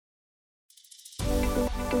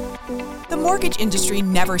The mortgage industry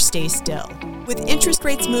never stays still. With interest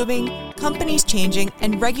rates moving, companies changing,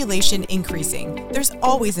 and regulation increasing, there's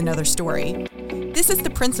always another story. This is The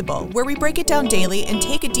Principal, where we break it down daily and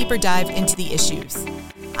take a deeper dive into the issues.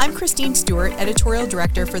 I'm Christine Stewart, Editorial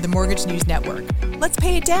Director for the Mortgage News Network. Let's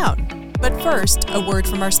pay it down. But first, a word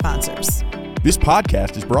from our sponsors. This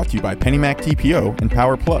podcast is brought to you by PennyMac TPO and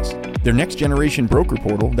Power Plus, their next-generation broker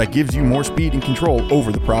portal that gives you more speed and control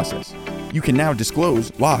over the process. You can now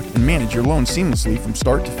disclose, lock, and manage your loan seamlessly from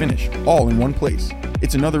start to finish, all in one place.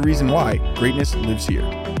 It's another reason why greatness lives here.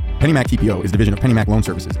 PennyMac TPO is a division of PennyMac Loan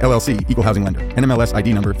Services, LLC, Equal Housing Lender, NMLS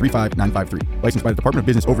ID number 35953, licensed by the Department of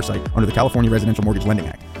Business Oversight under the California Residential Mortgage Lending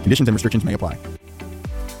Act. Conditions and restrictions may apply.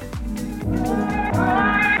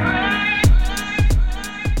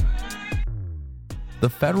 The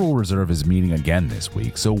Federal Reserve is meeting again this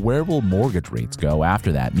week, so where will mortgage rates go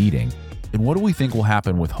after that meeting? And what do we think will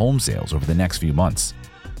happen with home sales over the next few months?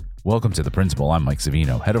 Welcome to The Principal. I'm Mike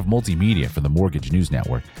Savino, head of multimedia for the Mortgage News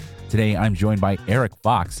Network. Today, I'm joined by Eric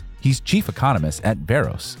Fox. He's chief economist at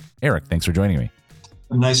Veros. Eric, thanks for joining me.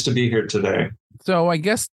 Nice to be here today. So I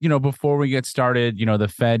guess, before we get started, the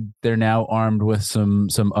Fed, they're now armed with some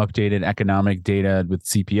updated economic data with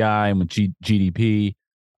CPI and with GDP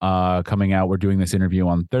coming out. We're doing this interview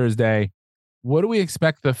on Thursday. What do we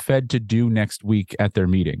expect the Fed to do next week at their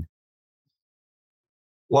meeting?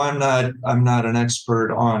 Well, I'm not an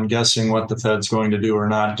expert on guessing what the Fed's going to do or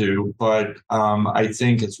not do, but I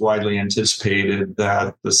think it's widely anticipated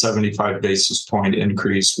that the 75 basis point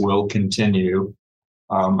increase will continue.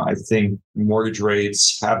 I think mortgage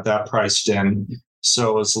rates have that priced in.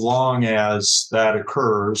 So as long as that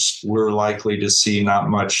occurs, we're likely to see not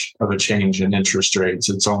much of a change in interest rates.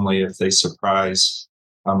 It's only if they surprise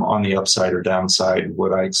on the upside or downside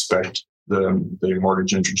would I expect the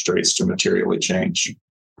mortgage interest rates to materially change.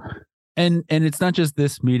 And it's not just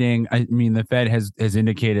this meeting. I mean, the Fed has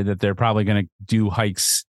indicated that they're probably going to do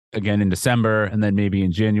hikes again in December and then maybe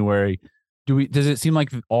in January. Does it seem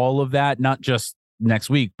like all of that, not just next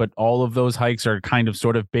week, but all of those hikes are kind of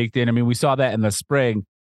sort of baked in? I mean, we saw that in the spring,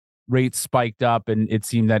 rates spiked up, and it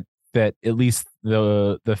seemed that at least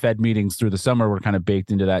the Fed meetings through the summer were kind of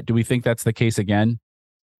baked into that. Do we think that's the case again?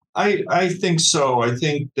 I think so. I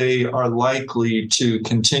think they are likely to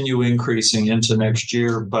continue increasing into next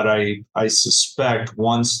year, but I suspect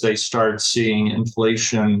once they start seeing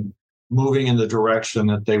inflation moving in the direction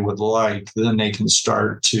that they would like, then they can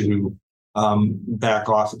start to back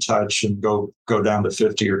off a touch and go down to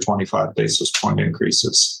 50 or 25 basis point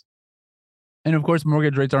increases. And of course,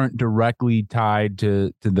 mortgage rates aren't directly tied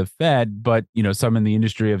to the Fed, but some in the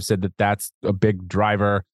industry have said that that's a big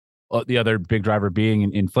driver. The other big driver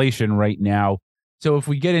being inflation right now. So if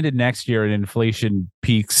we get into next year and inflation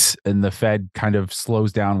peaks and the Fed kind of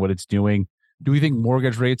slows down what it's doing, do we think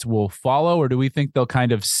mortgage rates will follow, or do we think they'll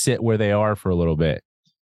kind of sit where they are for a little bit?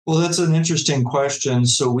 Well, that's an interesting question.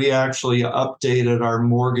 So we actually updated our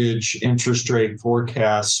mortgage interest rate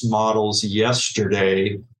forecast models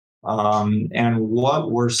yesterday. And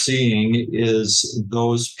what we're seeing is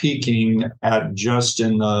those peaking at just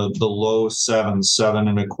in the low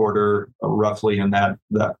 7.25, roughly in that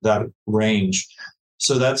range.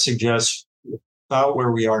 So that suggests about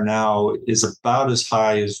where we are now is about as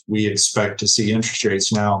high as we expect to see interest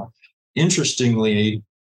rates. Now, interestingly,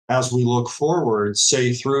 as we look forward,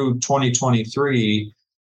 say through 2023,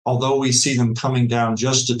 although we see them coming down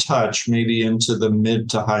just a touch, maybe into the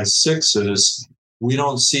mid to high sixes, we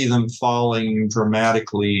don't see them falling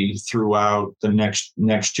dramatically throughout the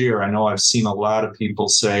next year. I know I've seen a lot of people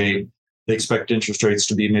say they expect interest rates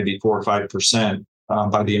to be maybe 4 or 5%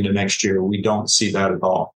 by the end of next year. We don't see that at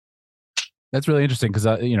all. That's really interesting because,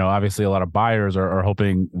 obviously a lot of buyers are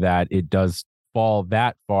hoping that it does fall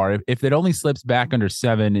that far. If it only slips back under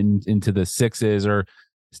 7 into the 6s or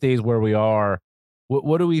stays where we are,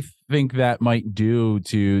 what do we think that might do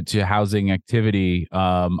to housing activity?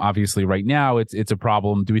 Obviously, right now it's a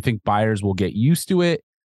problem. Do we think buyers will get used to it,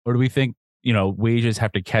 or do we think wages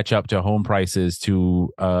have to catch up to home prices to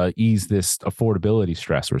ease this affordability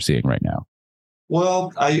stress we're seeing right now?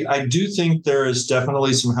 Well, I do think there is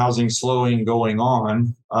definitely some housing slowing going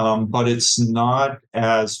on, but it's not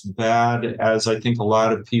as bad as I think a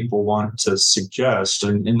lot of people want to suggest.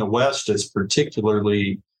 And in the West, it's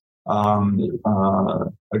particularly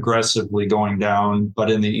aggressively going down,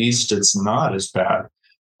 but in the East, it's not as bad.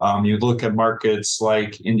 You look at markets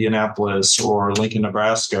like Indianapolis or Lincoln,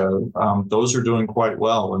 Nebraska, those are doing quite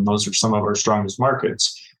well, and those are some of our strongest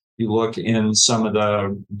markets. You look in some of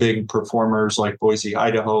the big performers like Boise,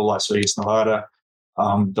 Idaho, Las Vegas, Nevada,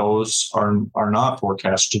 those are not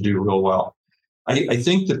forecast to do real well. I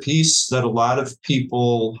think the piece that a lot of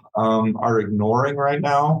people are ignoring right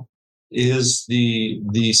now is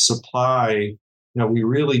the supply. We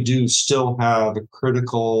really do still have a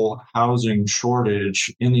critical housing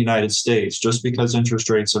shortage in the United States. Just because interest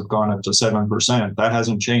rates have gone up to 7%, that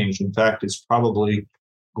hasn't changed. In fact, it's probably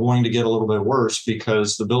going to get a little bit worse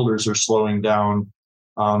because the builders are slowing down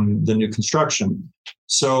the new construction.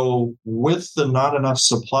 So with the not enough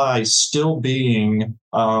supply still being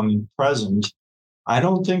present, I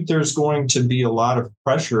don't think there's going to be a lot of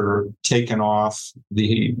pressure taken off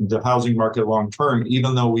the housing market long term,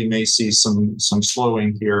 even though we may see some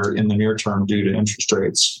slowing here in the near term due to interest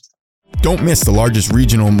rates. Don't miss the largest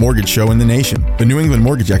regional mortgage show in the nation. The New England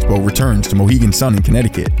Mortgage Expo returns to Mohegan Sun in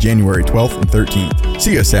Connecticut, January 12th and 13th.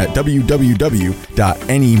 See us at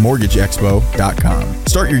www.nemortgageexpo.com.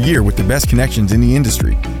 Start your year with the best connections in the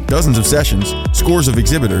industry. Dozens of sessions, scores of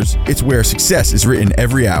exhibitors. It's where success is written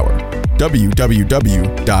every hour.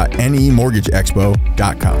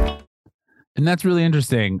 www.nemortgageexpo.com. And that's really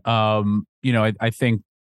interesting. I think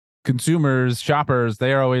consumers, shoppers,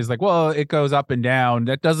 they are always like, well, it goes up and down.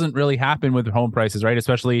 That doesn't really happen with home prices, right?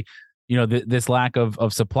 Especially, this lack of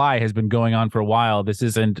supply has been going on for a while. This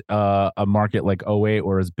isn't a market like '08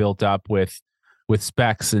 or is built up with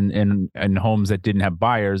specs and homes that didn't have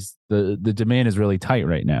buyers. The demand is really tight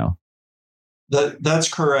right now.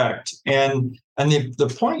 That's correct. And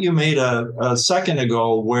the point you made a second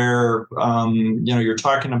ago where, you're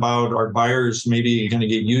talking about our buyers maybe going to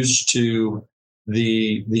get used to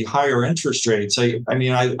the higher interest rates. I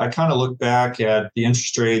kind of look back at the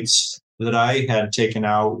interest rates that I had taken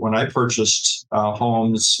out when I purchased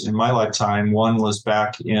homes in my lifetime. One was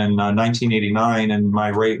back in 1989, and my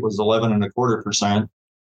rate was 11.25%.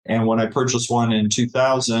 And when I purchased one in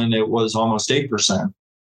 2000, it was almost 8%.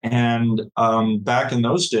 And back in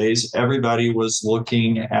those days, everybody was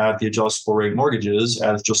looking at the adjustable rate mortgages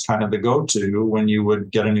as just kind of the go-to when you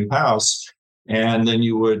would get a new house. And then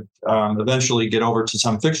you would eventually get over to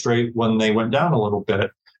some fixed rate when they went down a little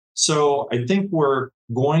bit. So I think we're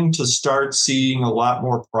going to start seeing a lot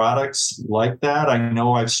more products like that. I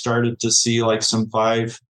know I've started to see like some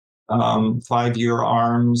 5-year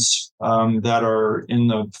ARMs that are in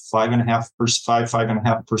the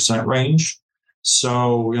 5.5% range.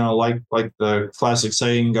 So, like the classic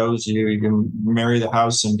saying goes, you marry the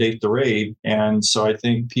house and date the rate. And so I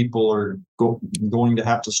think people are going to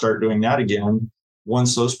have to start doing that again.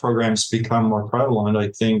 Once those programs become more prevalent, I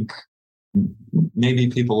think maybe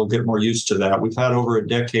people will get more used to that. We've had over a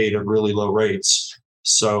decade of really low rates.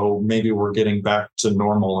 So maybe we're getting back to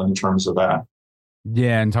normal in terms of that.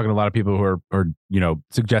 Yeah. And talking to a lot of people who are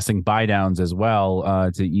suggesting buy downs as well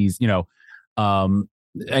to ease,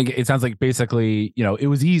 it sounds like basically, it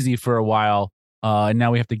was easy for a while, and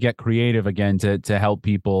now we have to get creative again to help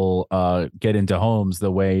people get into homes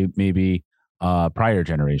the way maybe prior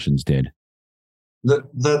generations did.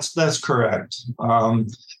 That's correct.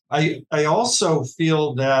 I also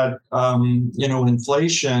feel that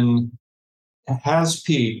inflation has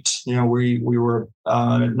peaked. We were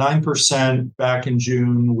 9% back in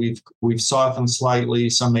June. We've softened slightly.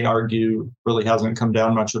 Some may argue really hasn't come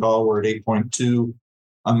down much at all. We're at 8.2.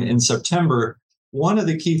 In September. One of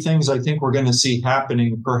the key things I think we're going to see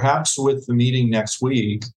happening, perhaps with the meeting next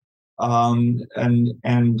week, and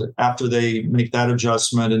after they make that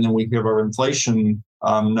adjustment, and then we have our inflation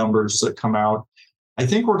numbers that come out, I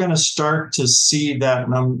think we're going to start to see that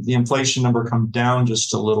the inflation number come down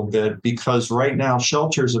just a little bit, because right now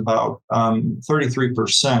shelter's about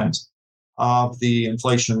 33% of the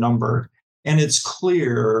inflation number, and it's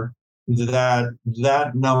clear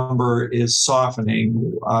that number is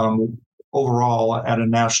softening overall at a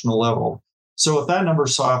national level. So if that number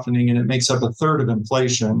is softening and it makes up a third of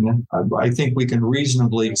inflation, I think we can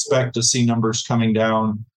reasonably expect to see numbers coming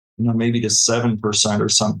down, maybe to 7% or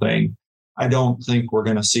something. I don't think we're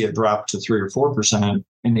going to see a drop to 3 or 4%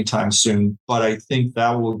 anytime soon, but I think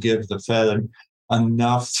that will give the Fed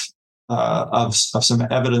enough of some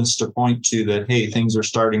evidence to point to that, hey, things are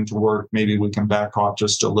starting to work. Maybe we can back off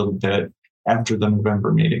just a little bit after the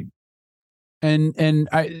November meeting. And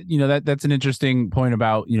I, that's an interesting point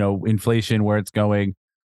about, inflation, where it's going.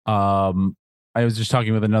 I was just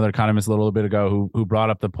talking with another economist a little bit ago who brought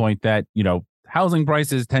up the point that, housing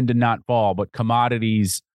prices tend to not fall, but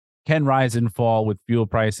commodities can rise and fall with fuel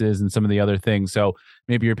prices and some of the other things. So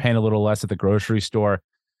maybe you're paying a little less at the grocery store.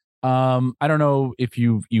 I don't know if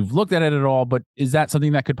you've looked at it at all, but is that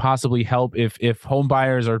something that could possibly help if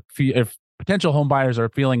potential home buyers are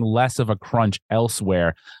feeling less of a crunch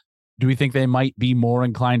elsewhere? Do we think they might be more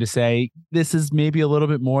inclined to say, this is maybe a little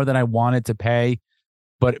bit more than I wanted to pay,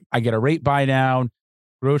 but I get a rate buy down,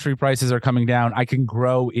 grocery prices are coming down, I can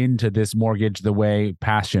grow into this mortgage the way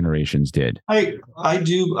past generations did. I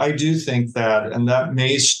do think that, and that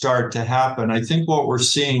may start to happen. I think what we're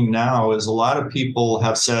seeing now is a lot of people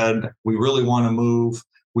have said, we really want to move,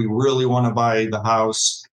 we really want to buy the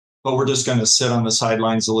house, but we're just going to sit on the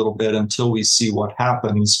sidelines a little bit until we see what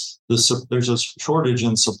happens. There's a shortage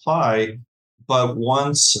in supply, but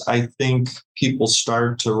once I think people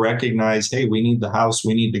start to recognize, hey, we need the house,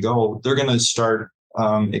 we need to go, they're going to start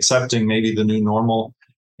accepting maybe the new normal,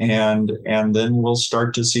 and then we'll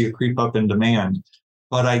start to see a creep up in demand.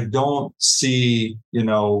 But I don't see,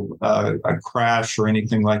 a crash or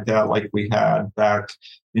anything like that like we had back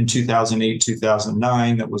in 2008,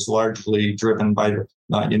 2009. That was largely driven by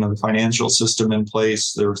the financial system in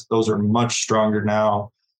place. Those are much stronger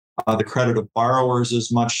now. The credit of borrowers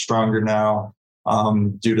is much stronger now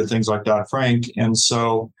due to things like Dodd-Frank, and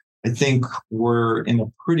so I think we're in a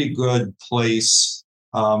pretty good place.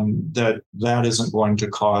 That isn't going to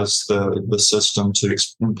cause the system to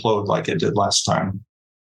implode like it did last time.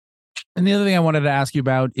 And the other thing I wanted to ask you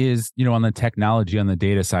about is, on the technology, on the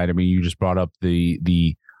data side. I mean, you just brought up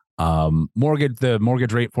the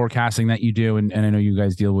mortgage rate forecasting that you do, and I know you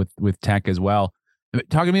guys deal with tech as well.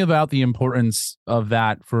 Talk to me about the importance of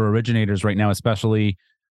that for originators right now, especially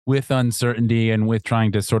with uncertainty and with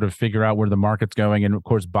trying to sort of figure out where the market's going. And of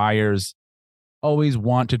course, buyers always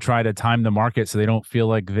want to try to time the market so they don't feel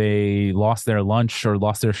like they lost their lunch or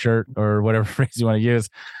lost their shirt or whatever phrase you want to use.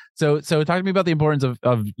 So talk to me about the importance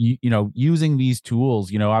of using these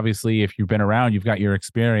tools. Obviously, if you've been around, you've got your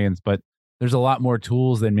experience, but there's a lot more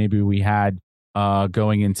tools than maybe we had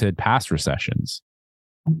going into past recessions.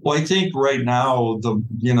 Well, I think right now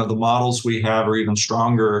the models we have are even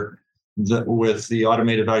stronger. With the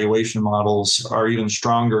automated valuation models are even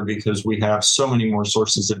stronger because we have so many more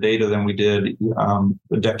sources of data than we did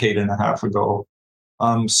a decade and a half ago.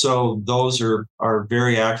 So those are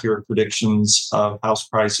very accurate predictions of house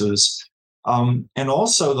prices. And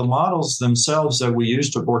also the models themselves that we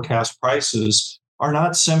use to forecast prices are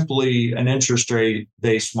not simply an interest rate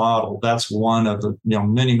based model. That's one of the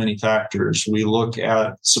many, many factors. We look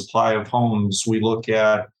at supply of homes. We look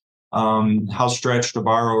at how stretched a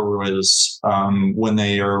borrower is when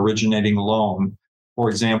they are originating a loan. For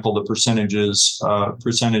example, the percentage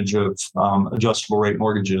of adjustable rate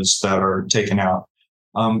mortgages that are taken out.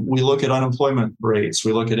 We look at unemployment rates.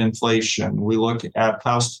 We look at inflation. We look at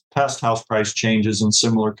past house price changes in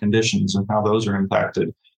similar conditions and how those are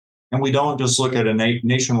impacted. And we don't just look at a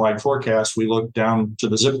nationwide forecast. We look down to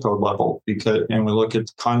the zip code level and we look at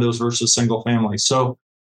condos versus single family. So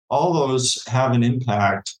all those have an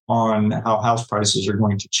impact on how house prices are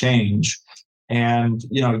going to change. And,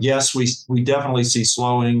 yes, we definitely see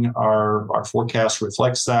slowing. Our forecast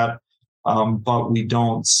reflects that, but we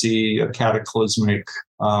don't see a cataclysmic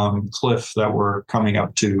cliff that we're coming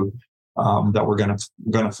up to that we're going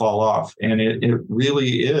to fall off. And it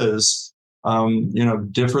really is,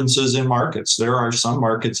 differences in markets. There are some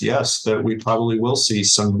markets, yes, that we probably will see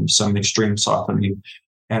some extreme softening.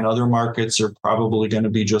 And other markets are probably going to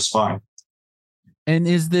be just fine. And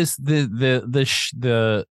is this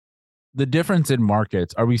the difference in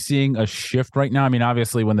markets? Are we seeing a shift right now? I mean,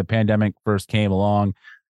 obviously, when the pandemic first came along,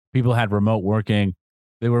 people had remote working.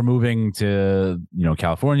 They were moving to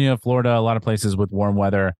California, Florida, a lot of places with warm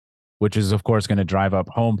weather, which is of course going to drive up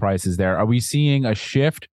home prices there. Are we seeing a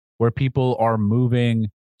shift where people are moving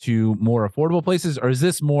to more affordable places, or is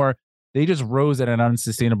this more they just rose at an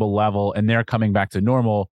unsustainable level and they're coming back to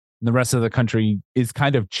normal and the rest of the country is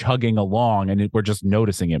kind of chugging along and we're just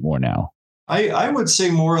noticing it more now? I would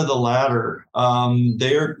say more of the latter.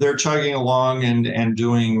 They're chugging along and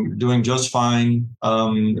doing just fine.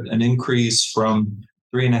 An increase from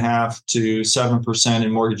 3.5% to 7%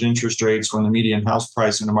 in mortgage interest rates when the median house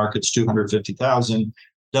price in the market's $250,000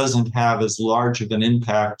 doesn't have as large of an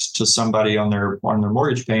impact to somebody on their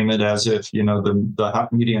mortgage payment as if the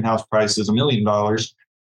median house price is $1 million.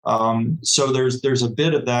 So there's a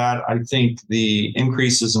bit of that. I think the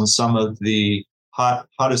increases in some of the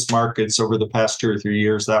hottest markets over the past 2 or 3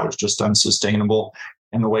 years, that was just unsustainable.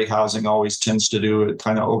 And the way housing always tends to do, it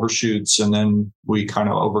kind of overshoots and then we kind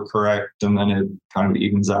of overcorrect and then it kind of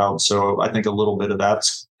evens out. So I think a little bit of that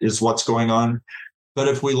is what's going on. But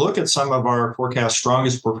if we look at some of our forecast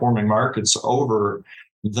strongest performing markets over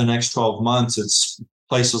the next 12 months, it's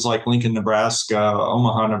places like Lincoln, Nebraska,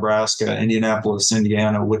 Omaha, Nebraska, Indianapolis,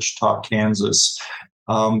 Indiana, Wichita, Kansas,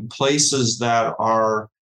 places that are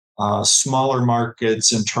smaller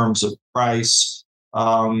markets in terms of price,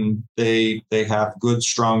 They have good,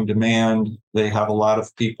 strong demand. They have a lot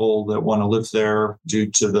of people that want to live there due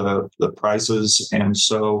to the prices. And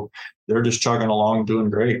so they're just chugging along, doing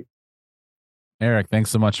great. Eric, thanks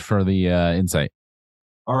so much for the insight.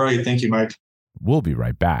 All right. Thank you, Mike. We'll be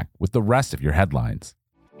right back with the rest of your headlines.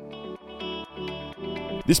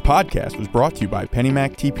 This podcast was brought to you by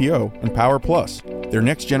PennyMac TPO and Power Plus, their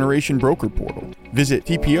next generation broker portal. Visit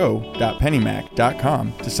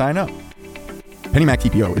tpo.pennymac.com to sign up. PennyMac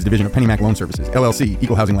TPO is a division of PennyMac Loan Services, LLC,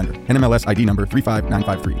 Equal Housing Lender, NMLS ID number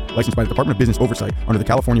 35953, licensed by the Department of Business Oversight under the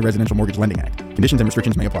California Residential Mortgage Lending Act. Conditions and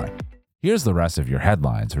restrictions may apply. Here's the rest of your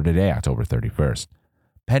headlines for today, October 31st.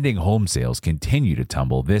 Pending home sales continue to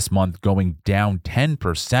tumble this month, going down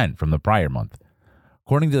 10% from the prior month.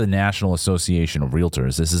 According to the National Association of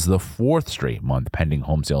Realtors, this is the fourth straight month pending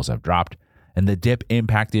home sales have dropped, and the dip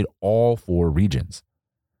impacted all four regions.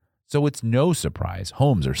 So it's no surprise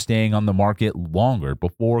homes are staying on the market longer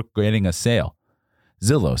before getting a sale.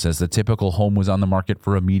 Zillow says the typical home was on the market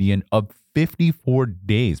for a median of 54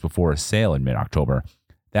 days before a sale in mid-October.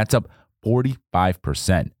 That's up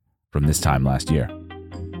 45% from this time last year.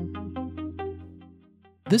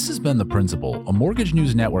 This has been The Principal, a Mortgage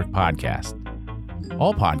News Network podcast.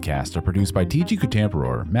 All podcasts are produced by T.G.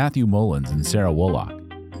 Kutamperor, Matthew Mullins, and Sarah Woloch.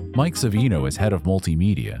 Mike Savino is head of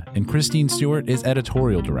multimedia, and Christine Stewart is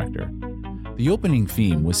editorial director. The opening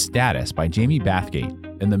theme was Status by Jamie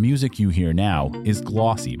Bathgate, and the music you hear now is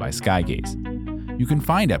Glossy by Skygaze. You can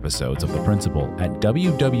find episodes of The Principal at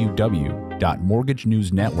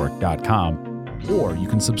www.mortgagenewsnetwork.com, or you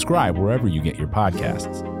can subscribe wherever you get your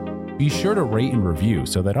podcasts. Be sure to rate and review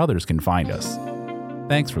so that others can find us.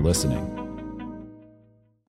 Thanks for listening.